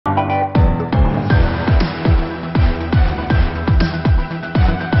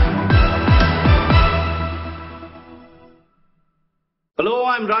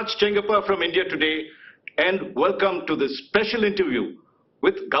I'm Raj Chengappa from India Today, and welcome to this special interview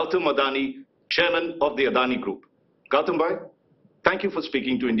with Gautam Adani, Chairman of the Adani Group. Gautam bhai, thank you for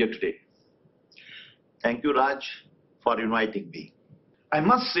speaking to India Today. Thank you, Raj, for inviting me. I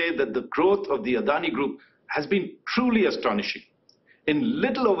must say that the growth of the Adani Group has been truly astonishing. In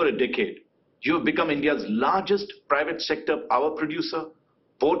little over a decade, you have become India's largest private sector power producer,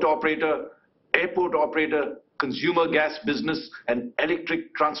 port operator, airport operator, consumer gas business and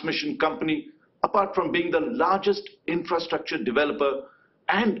electric transmission company, apart from being the largest infrastructure developer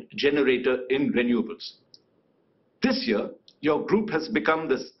and generator in renewables. This year, your group has become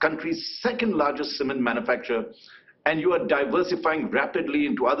this country's second largest cement manufacturer, and you are diversifying rapidly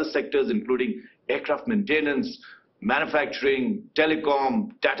into other sectors including aircraft maintenance, manufacturing,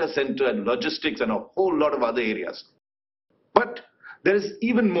 telecom, data center and logistics and a whole lot of other areas. But there is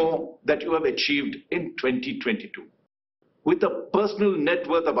even more that you have achieved in 2022. With a personal net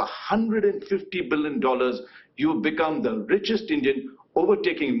worth of $150 billion, you have become the richest Indian,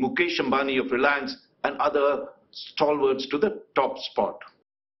 overtaking Mukesh Ambani of Reliance and other stalwarts to the top spot.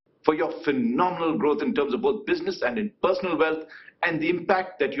 For your phenomenal growth in terms of both business and in personal wealth and the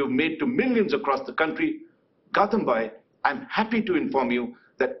impact that you have made to millions across the country, Gautam bhai, I'm happy to inform you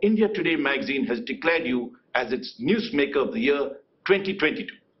that India Today magazine has declared you as its Newsmaker of the Year 2022.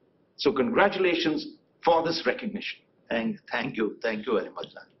 So congratulations for this recognition. Thank you very much,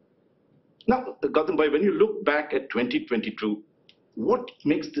 Raj. Now, Gautam bhai, when you look back at 2022, what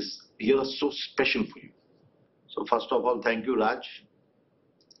makes this year so special for you? So first of all, thank you, Raj.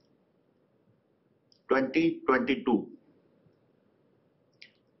 2022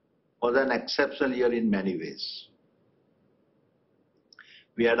 was an exceptional year in many ways.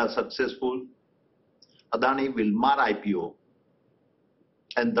 We had a successful Adani Wilmar IPO,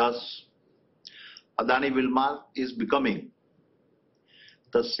 and thus Adani Wilmar is becoming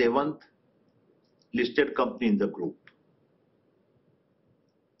the 7th listed company in the group.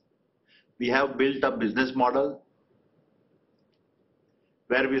 We have built a business model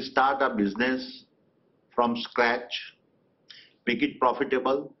where we start a business from scratch, make it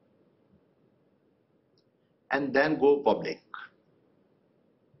profitable, and then go public.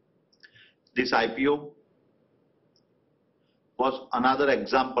 This IPO was another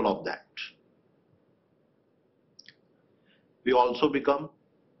example of that. We also become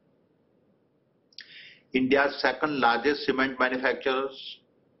India's second largest cement manufacturers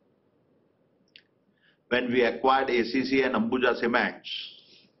when we acquired ACC and Ambuja Cements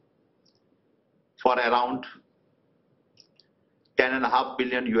for around $10.5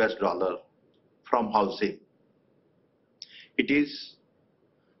 billion from housing. It is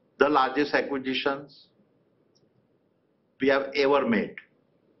the largest acquisitions we have ever made,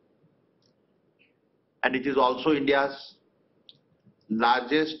 and it is also India's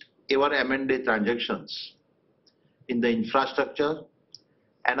largest ever M&A transactions in the infrastructure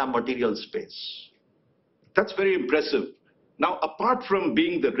and a material space. That's very impressive. Now, apart from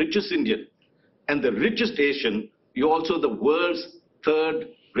being the richest Indian and the richest Asian, you're also the world's third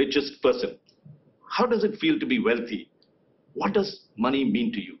richest person. How does it feel to be wealthy? What does money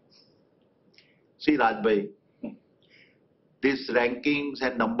mean to you? See, Rajbhai, these rankings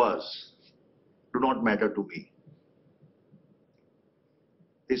and numbers do not matter to me.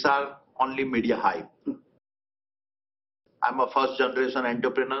 These are only media hype. I'm a first generation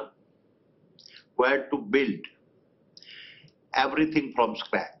entrepreneur who had to build everything from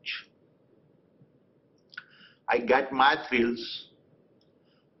scratch. I get my thrills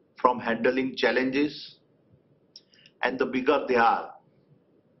from handling challenges, and the bigger they are,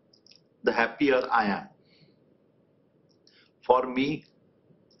 the happier I am. For me,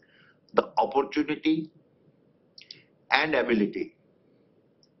 the opportunity and ability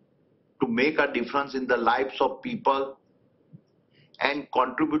to make a difference in the lives of people and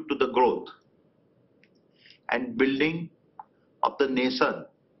contribute to the growth and building of the nation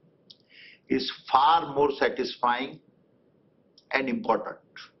is far more satisfying and important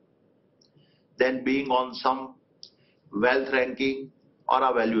than being on some wealth ranking or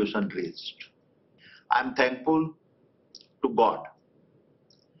a valuation list. I'm thankful to God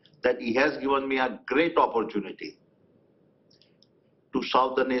that He has given me a great opportunity to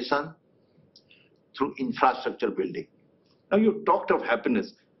serve the nation through infrastructure building. Now, you talked of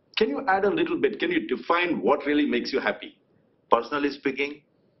happiness. Can you add a little bit? Can you define what really makes you happy? Personally speaking,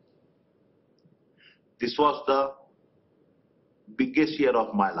 this was the biggest year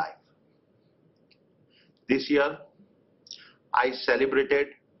of my life. This year, I celebrated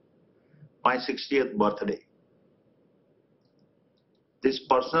my 60th birthday. This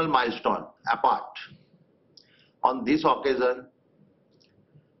personal milestone apart, on this occasion,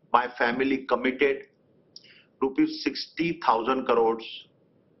 my family committed rupees 60,000 crores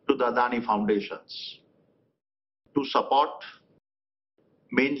to the Adani Foundations to support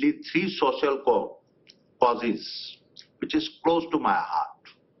mainly three social causes which is close to my heart: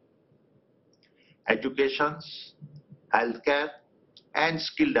 education, healthcare and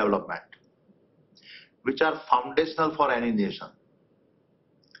skill development, which are foundational for any nation.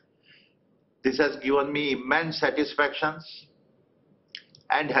 This has given me immense satisfactions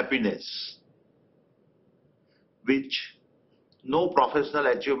and happiness, which no professional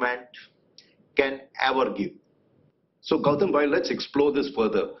achievement can ever give. So Gautam, bhai, let's explore this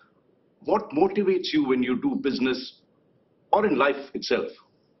further. What motivates you when you do business or in life itself?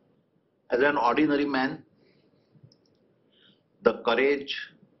 As an ordinary man, the courage,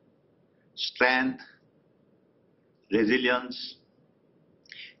 strength, resilience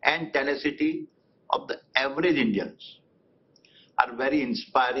and tenacity of the average Indians are very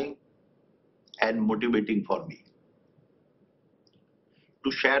inspiring and motivating for me.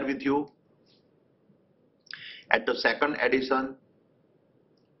 To share with you, at the second edition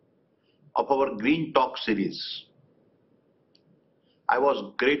of our Green Talk series, I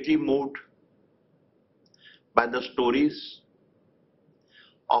was greatly moved by the stories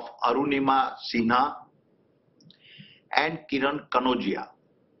of Arunima Sinha and Kiran Kanojia,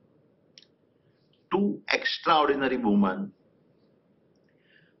 two extraordinary women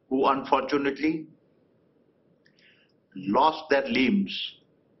who unfortunately lost their limbs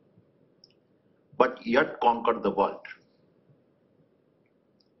but yet conquered the world.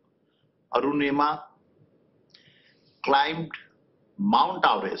 Arunima climbed Mount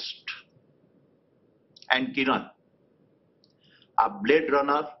Everest and Kiran, a blade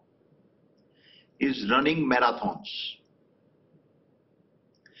runner, is running marathons.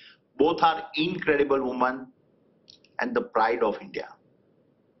 Both are incredible women and the pride of India.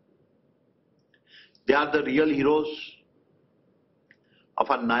 They are the real heroes of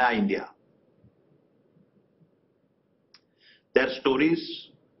a Naya India. Their stories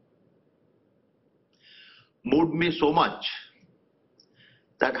moved me so much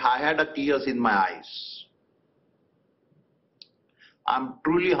that I had tears in my eyes. I am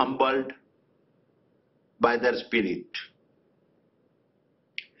truly humbled by their spirit.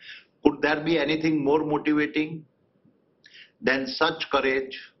 Could there be anything more motivating than such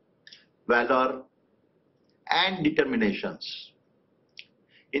courage, valor, and determinations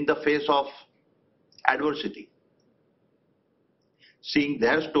in the face of adversity? Seeing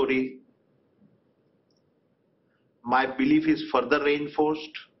their story, my belief is further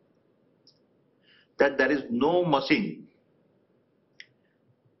reinforced that there is no machine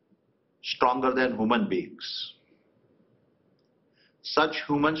stronger than human beings. Such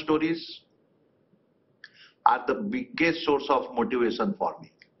human stories are the biggest source of motivation for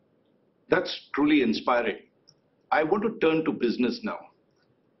me. That's truly inspiring. I want to turn to business now.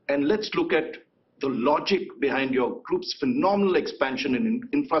 And let's look at the logic behind your group's phenomenal expansion in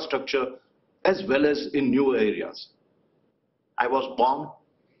infrastructure as well as in new areas. I was born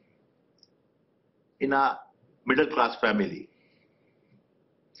in a middle-class family,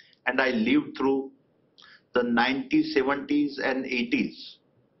 and I lived through the 90s, 70s and 80s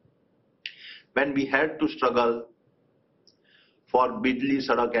when we had to struggle for Bijli,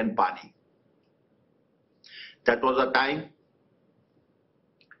 Sadak and Pani. That was a time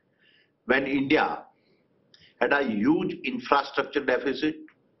when India had a huge infrastructure deficit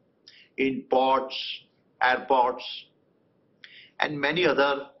in ports, airports and many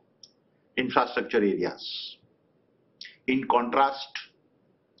other infrastructure areas. In contrast,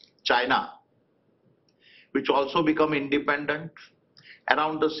 China, which also became independent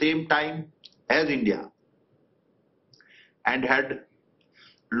around the same time as India and had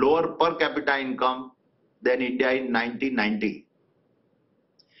lower per capita income than India in 1990,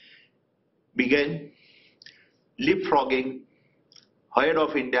 began leapfrogging ahead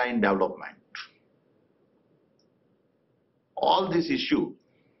of India in development. All this issue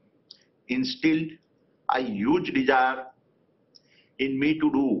instilled a huge desire in me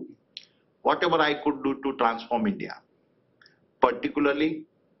to do whatever I could do to transform India, particularly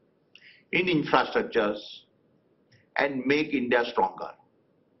in infrastructures, and make India stronger.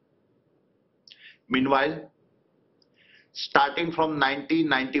 Meanwhile, starting from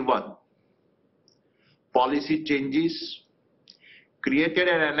 1991, policy changes created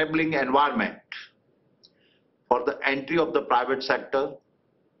an enabling environment for the entry of the private sector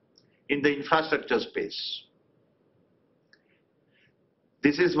in the infrastructure space.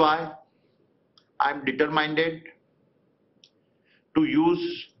 This is why I am determined to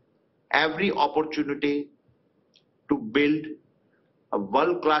use every opportunity to build a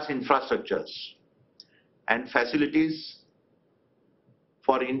world-class infrastructures and facilities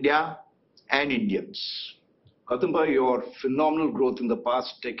for India and Indians. Gautam bhai, your phenomenal growth in the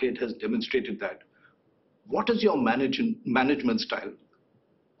past decade has demonstrated that. What is your management style?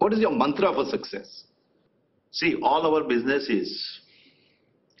 What is your mantra for success? See, all our businesses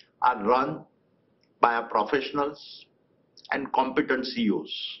are run by our professionals and competent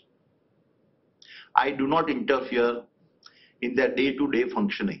CEOs. I do not interfere in their day-to-day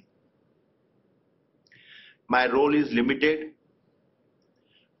functioning. My role is limited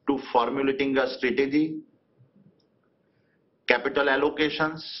to formulating a strategy, capital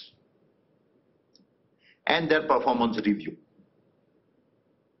allocations, and their performance review.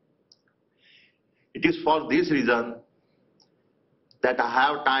 It is for this reason that I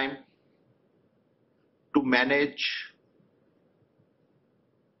have time to manage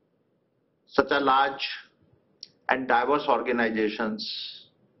such a large and diverse organizations,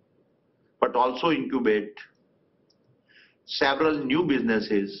 but also incubate several new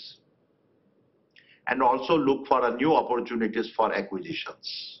businesses and also look for new opportunities for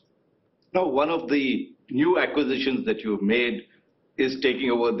acquisitions. Now, one of the new acquisitions that you've made is taking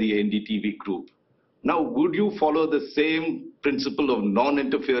over the NDTV group. Now, would you follow the same principle of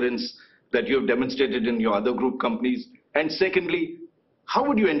non-interference that you have demonstrated in your other group companies? And secondly, how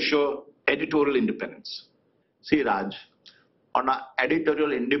would you ensure editorial independence? See, Raj, on our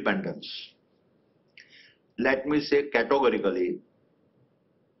editorial independence, let me say categorically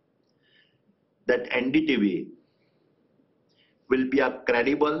that NDTV will be a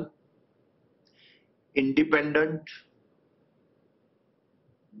credible, independent,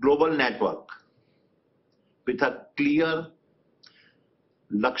 global network with a clear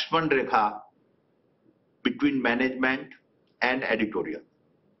Lakshman Rekha between management and editorial.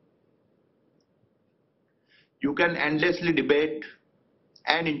 You can endlessly debate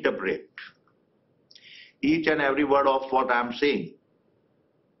and interpret each and every word of what I am saying,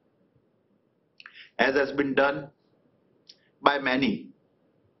 as has been done by many.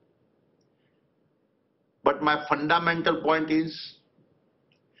 But my fundamental point is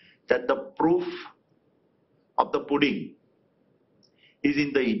that the proof of the pudding is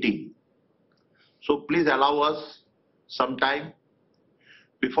in the eating. So please allow us some time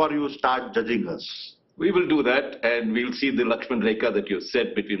before you start judging us. We will do that, and we'll see the Lakshman Rekha that you've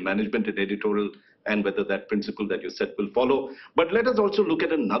set between management and editorial, and whether that principle that you set will follow. But let us also look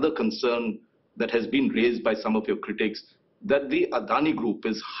at another concern that has been raised by some of your critics, that the Adani Group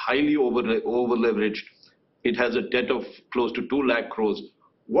is highly over-leveraged. It has a debt of close to 2 lakh crores.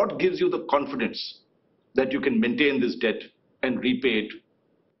 What gives you the confidence that you can maintain this debt and repay it?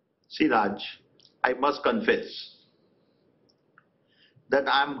 See, Raj, I must confess that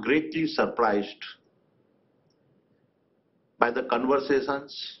I am greatly surprised by the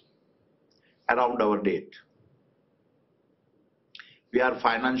conversations around our debt. We are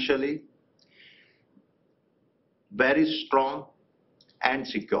financially very strong and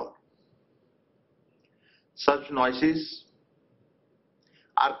secure. Such noises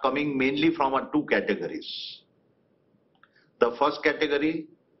are coming mainly from two categories. The first category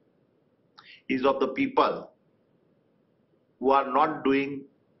is of the people who are not doing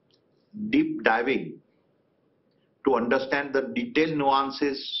deep diving to understand the detailed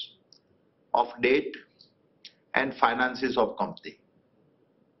nuances of debt and finances of company.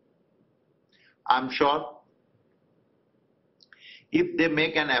 I'm sure if they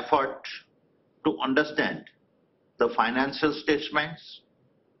make an effort to understand the financial statements,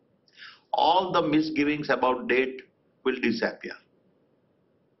 all the misgivings about debt will disappear.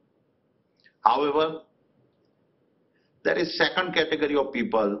 However, there is second category of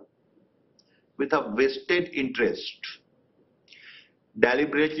people with a vested interest,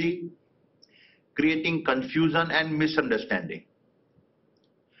 deliberately creating confusion and misunderstanding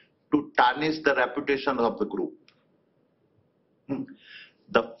to tarnish the reputation of the group.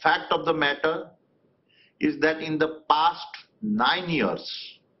 The fact of the matter is that in the past 9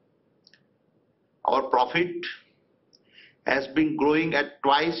 years, our profit has been growing at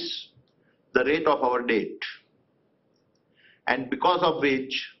twice the rate of our debt, and because of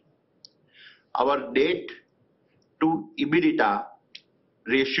which our debt to EBITDA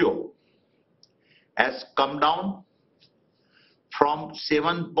ratio has come down from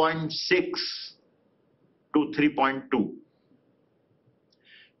 7.6 to 3.2,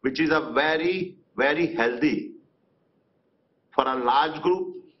 which is a very, very healthy for a large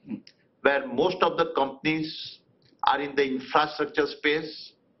group where most of the companies are in the infrastructure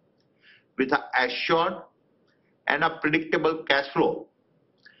space with an assured and a predictable cash flow,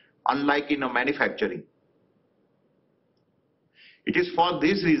 unlike in a manufacturing. It is for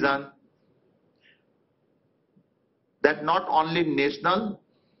this reason that not only national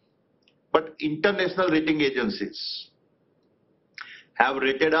but international rating agencies have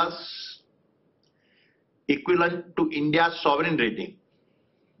rated us equivalent to India's sovereign rating.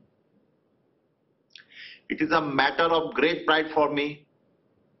 It is a matter of great pride for me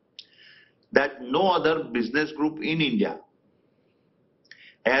that no other business group in India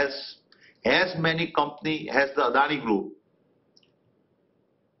has as many companies as the Adani Group,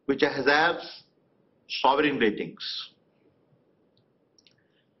 which has sovereign ratings.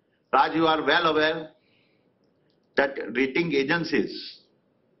 Raj, you are well aware that rating agencies,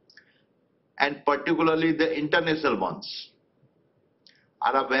 and particularly the international ones,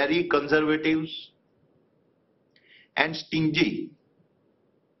 are very conservative and stingy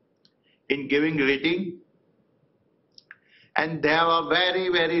in giving rating, and they have very,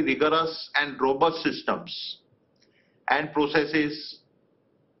 very rigorous and robust systems and processes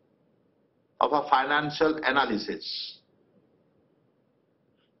of a financial analysis.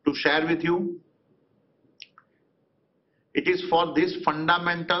 To share with you, it is for this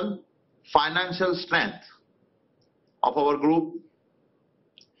fundamental financial strength of our group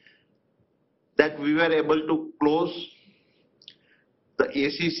that we were able to close the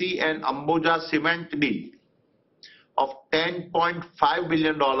ACC and Ambuja cement deal of $10.5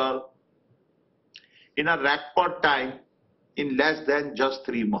 billion in a record time in less than just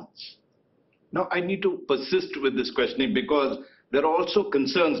 3 months. Now, I need to persist with this questioning because there are also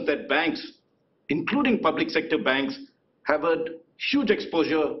concerns that banks, including public sector banks, have a huge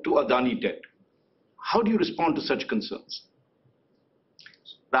exposure to Adani debt. How do you respond to such concerns?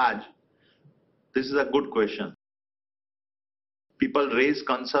 Raj, this is a good question. People raise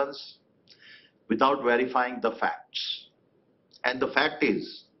concerns without verifying the facts. And the fact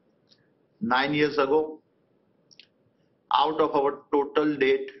is, 9 years ago, out of our total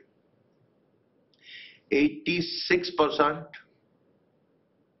debt, 86%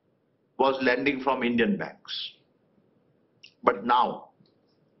 was lending from Indian banks. But now,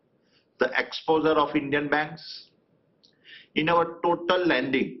 the exposure of Indian banks in our total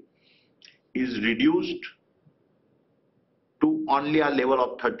lending is reduced to only a level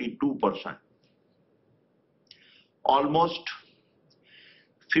of 32%. Almost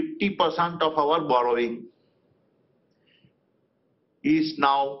 50% of our borrowing is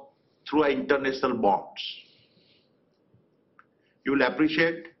now through international bonds. You will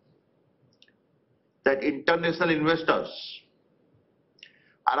appreciate that international investors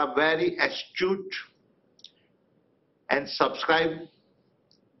are very astute and subscribe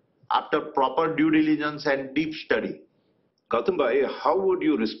after proper due diligence and deep study. Gautam Bhai, how would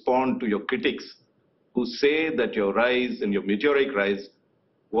you respond to your critics who say that your rise and your meteoric rise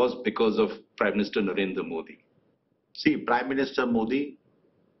was because of Prime Minister Narendra Modi? See, Prime Minister Modi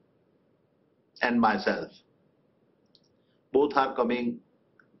and myself, both are coming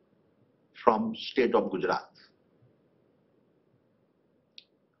from state of Gujarat.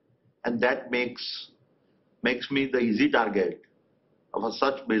 And that makes me the easy target of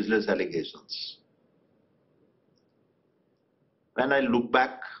such baseless allegations. When I look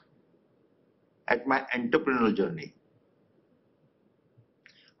back at my entrepreneurial journey,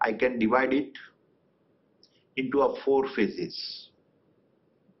 I can divide it into 4 phases.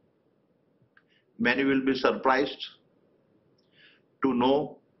 Many will be surprised to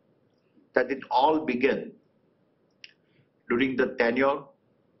know that it all began during the tenure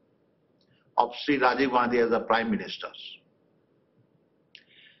of Sri Rajiv Gandhi as a Prime Minister,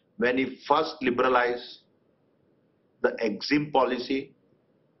 when he first liberalized the EXIM policy,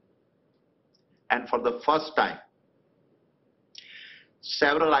 and for the first time,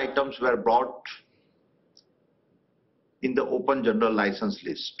 several items were brought in the open general license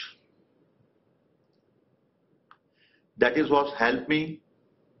list. That is what helped me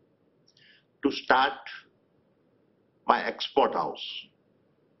to start my export house.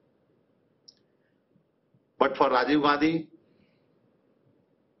 But for Rajiv Gandhi,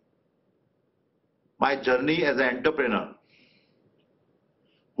 my journey as an entrepreneur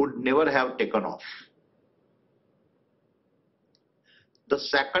would never have taken off. The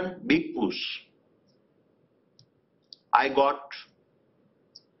second big push I got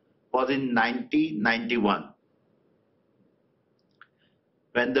was in 1991,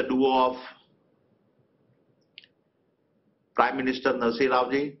 when the duo of Prime Minister Narsih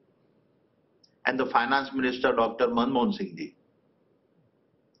Rao ji and the Finance Minister Dr. Manmohan Singh ji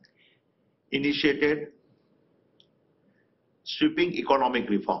initiated sweeping economic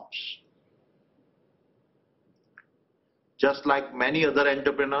reforms. Just like many other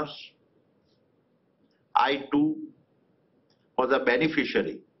entrepreneurs, I too was a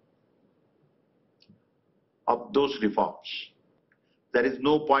beneficiary of those reforms. There is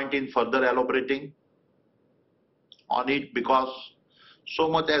no point in further elaborating on it because so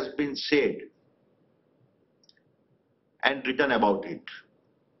much has been said and written about it.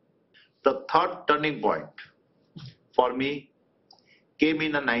 The third turning point for me came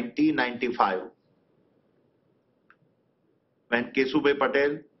in 1995 when Kesubhai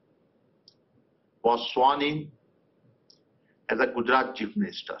Patel was sworn in as a Gujarat Chief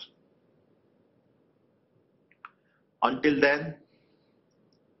Minister. Until then,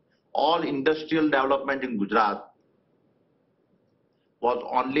 all industrial development in Gujarat was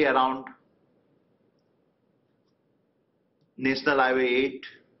only around National Highway 8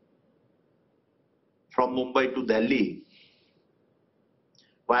 from Mumbai to Delhi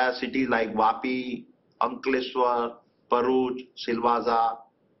via cities like Vapi, Ankleshwar, Bharuch, Silvassa,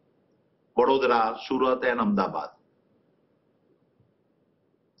 Vadodara, Surat and Ahmedabad.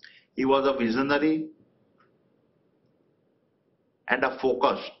 He was a visionary and a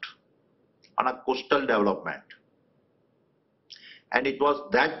focused on a coastal development. And it was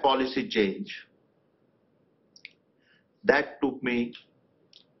that policy change that took me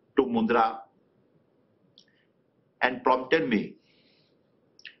to Mundra and prompted me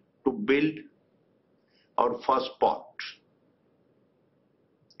to build our first port.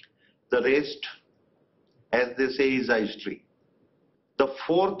 The rest, as they say, is a history. The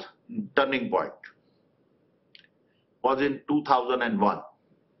fourth turning point was in 2001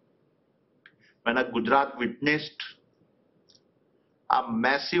 when Gujarat witnessed a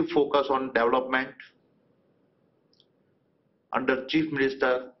massive focus on development under Chief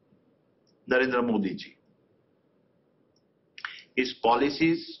Minister Narendra Modi ji. His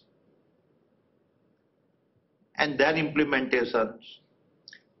policies and their implementations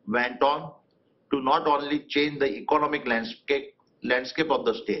went on to not only change the economic landscape of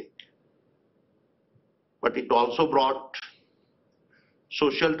the state, but it also brought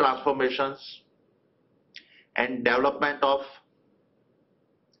social transformations and development of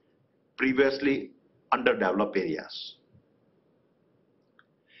previously underdeveloped areas.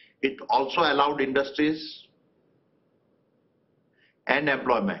 It also allowed industries and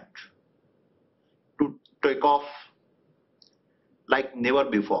employment to take off like never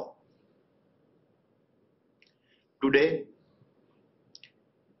before. Today,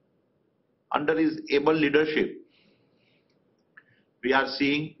 under his able leadership, we are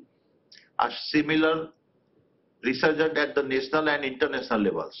seeing a similar resurgence at the national and international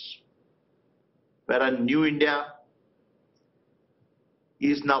levels, where a new India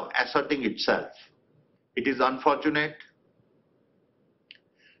is now asserting itself. It is unfortunate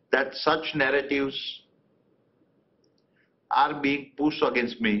that such narratives are being pushed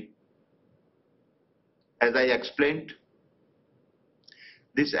against me. As I explained,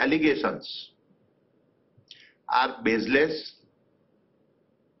 these allegations are baseless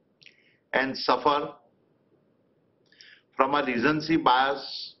and suffer from a recency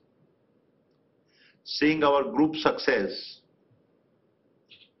bias, seeing our group success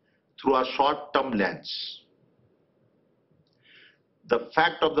through a short-term lens. The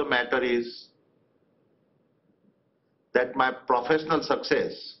fact of the matter is that my professional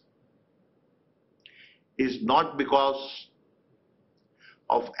success is not because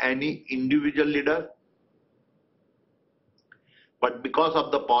of any individual leader, but because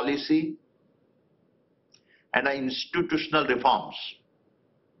of the policy and institutional reforms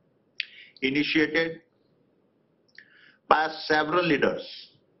initiated by several leaders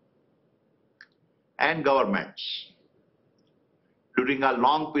and governments during a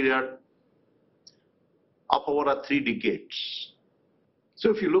long period of over 3 decades. So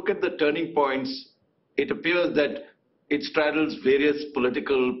if you look at the turning points, it appears that it straddles various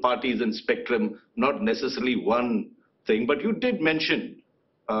political parties and spectrum, not necessarily one thing. But you did mention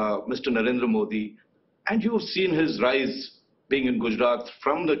Mr. Narendra Modi, and you've seen his rise being in Gujarat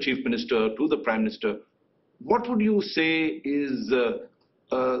from the Chief Minister to the Prime Minister. What would you say is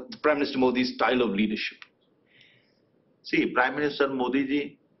Prime Minister Modi's style of leadership? See, Prime Minister Modi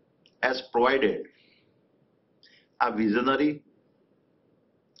ji has provided a visionary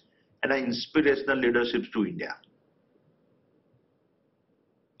and an inspirational leadership to India.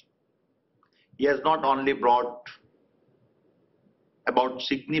 He has not only brought about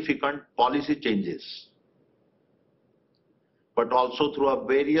significant policy changes, but also through our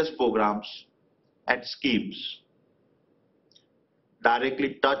various programs and schemes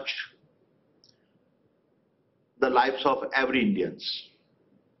directly touch the lives of every Indians.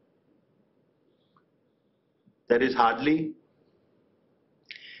 There is hardly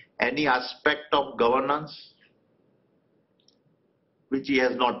any aspect of governance which he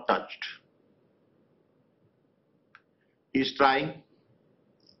has not touched. He is trying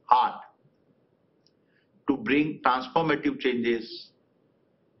hard to bring transformative changes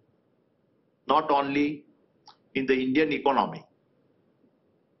not only in the Indian economy,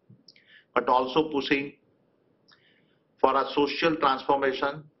 but also pushing for a social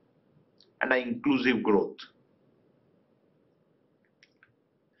transformation and an inclusive growth.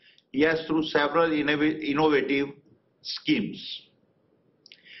 He has, through several innovative schemes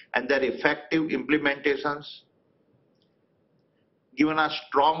and their effective implementations, given a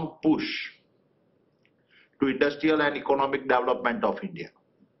strong push to industrial and economic development of India.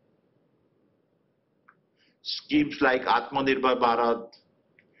 Schemes like Atmanirbhar Bharat,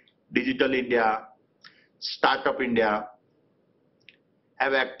 Digital India, Startup India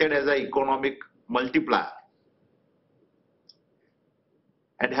have acted as an economic multiplier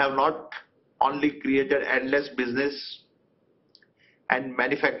and have not only created endless business and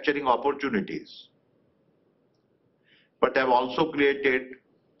manufacturing opportunities, but have also created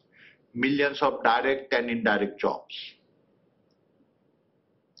millions of direct and indirect jobs.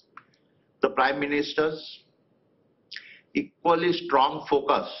 The Prime Minister's equally strong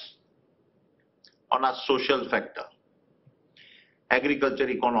focus on a social factor, agriculture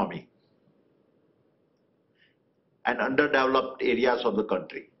economy, and underdeveloped areas of the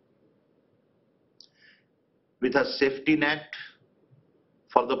country, with a safety net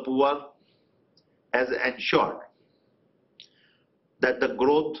for the poor, has ensured that the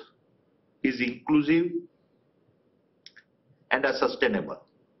growth is inclusive and sustainable.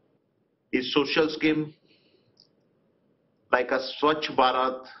 His social scheme like a Swachh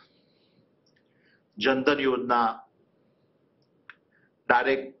Bharat, Jan Dhan Yojana,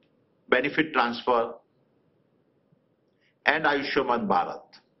 direct benefit transfer, and Ayushman Bharat,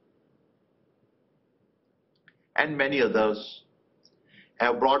 and many others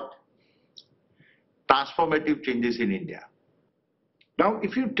have brought transformative changes in India. Now,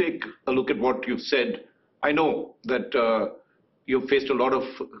 if you take a look at what you've said, I know that you've faced a lot of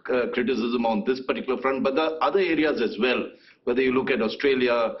criticism on this particular front, but the other areas as well, whether you look at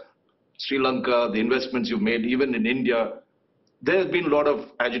Australia, Sri Lanka, the investments you've made, even in India, there's been a lot of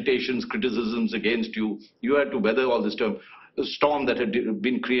agitations, criticisms against you. You had to weather all this storm that had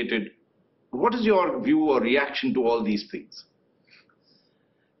been created. What is your view or reaction to all these things?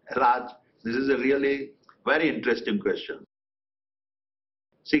 Raj, this is a really very interesting question.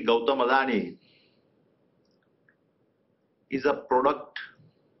 See, Gautam Adani is a product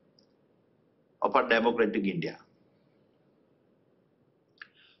of a democratic India.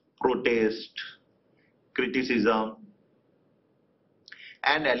 Protest, criticism,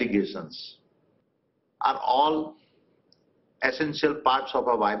 and allegations are all essential parts of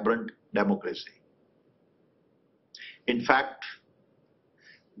a vibrant democracy. In fact,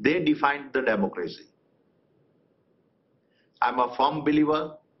 they defined the democracy. I'm a firm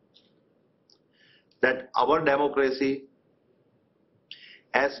believer that our democracy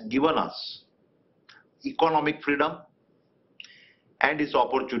has given us economic freedom and its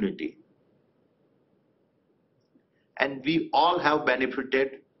opportunity. And we all have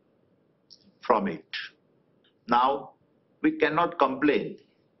benefited from it. Now, we cannot complain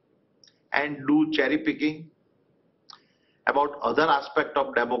and do cherry picking about other aspects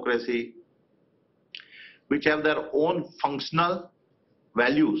of democracy which have their own functional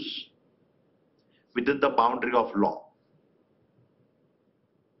values within the boundary of law.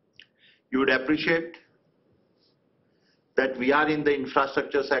 You would appreciate that we are in the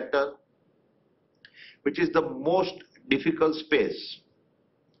infrastructure sector, which is the most difficult space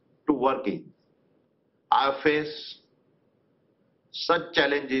to work in. I have faced such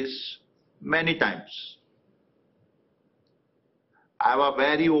challenges many times. I have a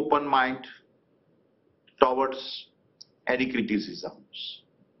very open mind towards any criticisms.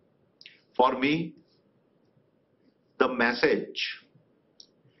 For me, the message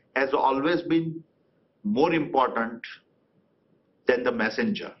has always been more important than the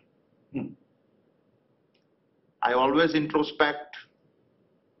messenger. I always introspect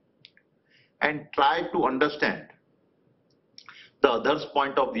and try to understand the other's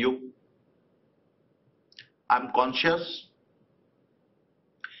point of view. I'm conscious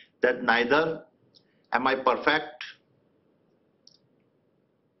that neither am I perfect,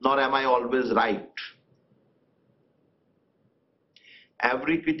 nor am I always right.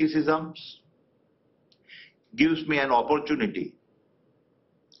 Every criticism gives me an opportunity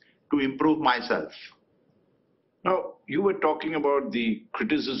to improve myself. Now, you were talking about the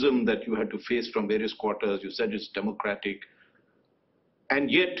criticism that you had to face from various quarters. You said it's democratic, and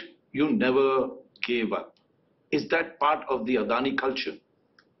yet you never gave up. Is that part of the Adani culture?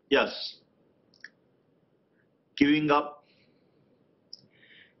 Yes, queuing up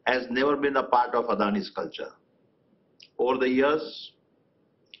has never been a part of Adani's culture. Over the years,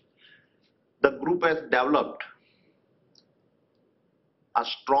 the group has developed a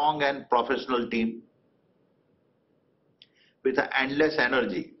strong and professional team with an endless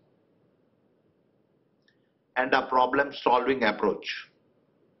energy and a problem-solving approach.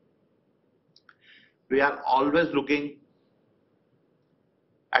 We are always looking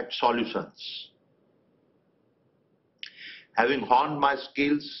at solutions. Having honed my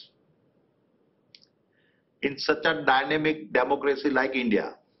skills in such a dynamic democracy like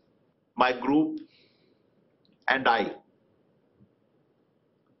India, my group and I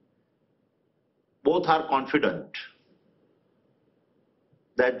both are confident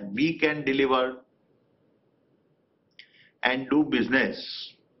that we can deliver and do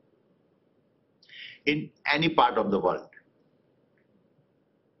business in any part of the world.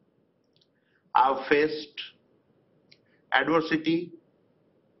 I have faced adversity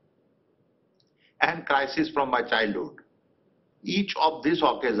and crisis from my childhood. Each of these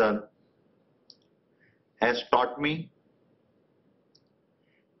occasions has taught me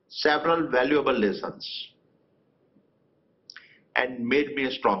several valuable lessons and made me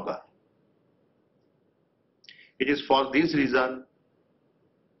stronger. It is for this reason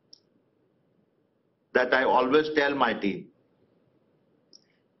that I always tell my team,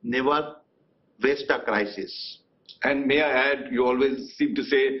 never waste a crisis. And may I add, you always seem to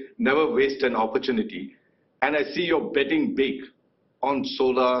say, never waste an opportunity. And I see you're betting big on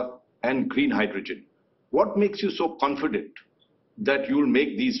solar and green hydrogen. What makes you so confident that you'll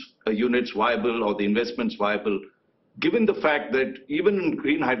make these units viable or the investments viable, given the fact that even in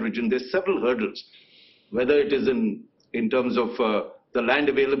green hydrogen, there's several hurdles, whether it is in terms of the land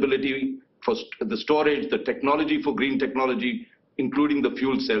availability, for the storage, the technology for green technology, including the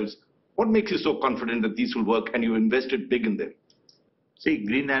fuel cells. What makes you so confident that these will work and you invested big in them? See,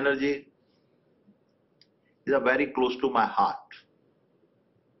 green energy is very close to my heart.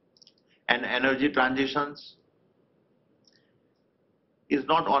 And energy transitions is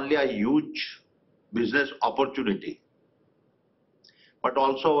not only a huge business opportunity, but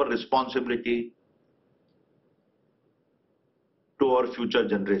also a responsibility to our future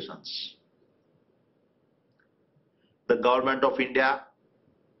generations. The government of India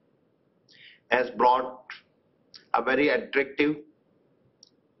has brought a very attractive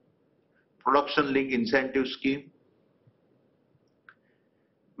production-linked incentive scheme,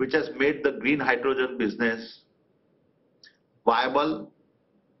 which has made the green hydrogen business viable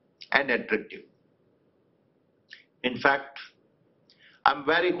and attractive. In fact, I'm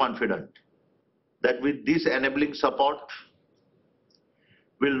very confident that with this enabling support,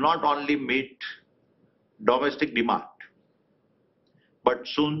 we'll not only meet domestic demand, but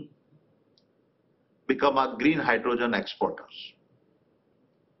soon become a green hydrogen exporters.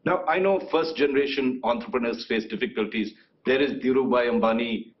 Now, I know first generation entrepreneurs face difficulties. There is Dhirubhai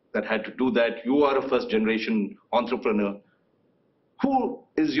Ambani that had to do that. You are a first generation entrepreneur. Who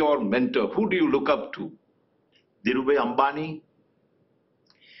is your mentor? Who do you look up to? Dhirubhai Ambani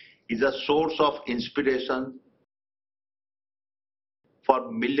is a source of inspiration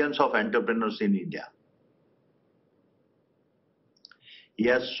for millions of entrepreneurs in India. He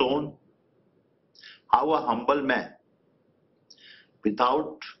has shown how a humble man,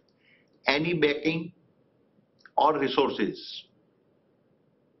 without any backing or resources,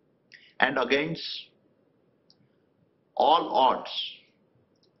 and against all odds,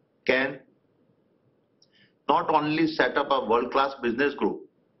 can not only set up a world-class business group,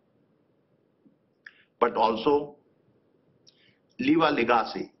 but also leave a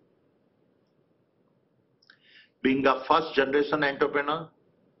legacy. Being a first generation entrepreneur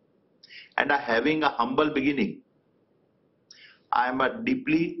and having a humble beginning, I am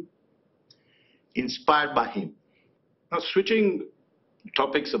deeply inspired by him. Now, switching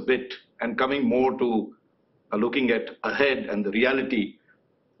topics a bit and coming more to looking at ahead and the reality,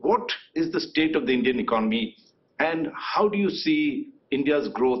 what is the state of the Indian economy and how do you see India's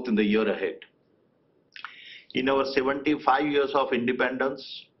growth in the year ahead? In our 75 years of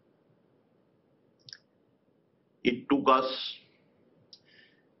independence, it took us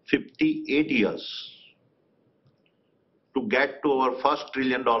 58 years to get to our first $1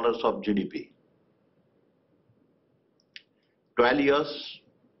 trillion of GDP. 12 years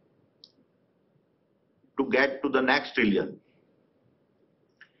to get to the next trillion,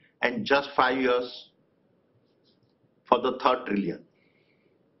 and just 5 years for the third trillion.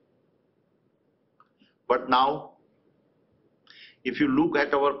 But now, If you look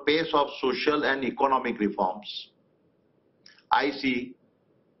at our pace of social and economic reforms, I see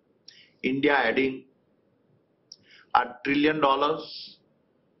India adding $1 trillion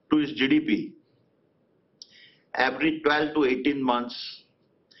to its GDP every 12 to 18 months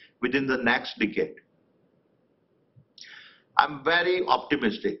within the next decade. I'm very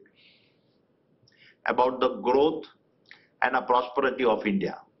optimistic about the growth and the prosperity of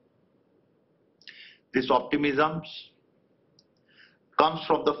India. This optimism comes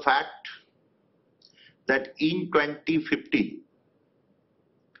from the fact that in 2050,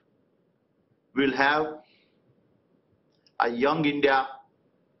 we'll have a young India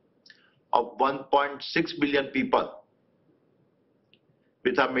of 1.6 billion people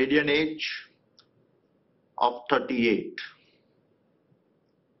with a median age of 38.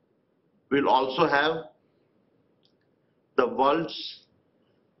 We'll also have the world's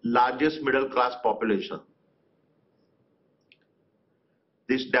largest middle class population.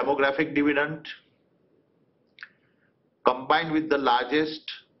 This demographic dividend, combined with the largest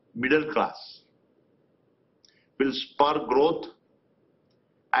middle class, will spur growth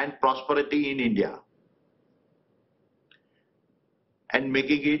and prosperity in India and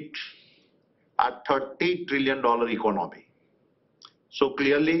making it a $30 trillion economy. So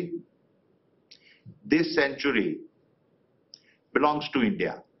clearly, this century belongs to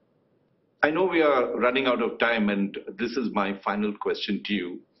India. I know we are running out of time, and this is my final question to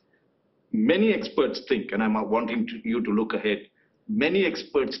you. Many experts think, and I'm wanting you to look ahead, many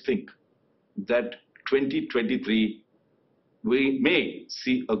experts think that 2023 we may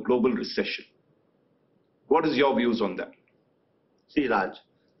see a global recession. What is your views on that? See, Raj,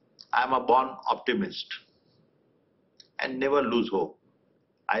 I'm a born optimist and never lose hope.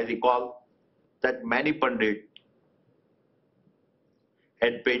 I recall that many pundits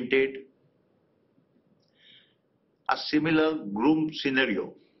had painted a similar grim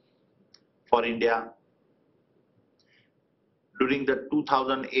scenario for India during the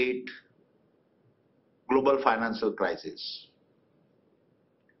 2008 global financial crisis.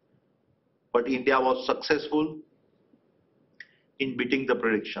 But India was successful in beating the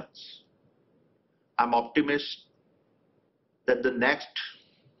predictions. I'm optimistic that the next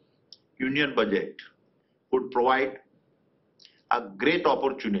union budget would provide a great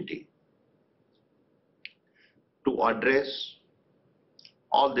opportunity to address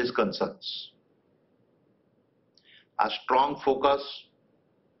all these concerns. A strong focus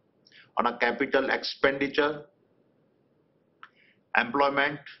on a capital expenditure,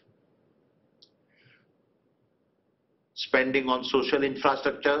 employment, spending on social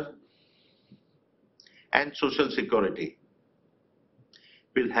infrastructure and social security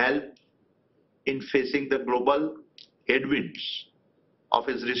will help in facing the global headwinds of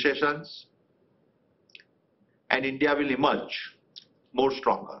its recessions, and India will emerge more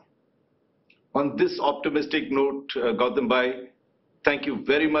stronger. On this optimistic note, Gautam Bhai, thank you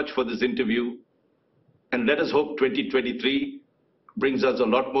very much for this interview, and let us hope 2023 brings us a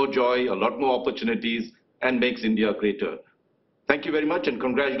lot more joy, a lot more opportunities, and makes India greater. Thank you very much, and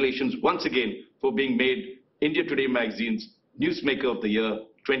congratulations once again for being made India Today magazine's Newsmaker of the Year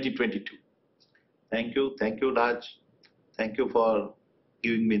 2022. Thank you, Raj. Thank you for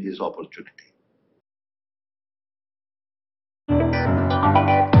giving me this opportunity.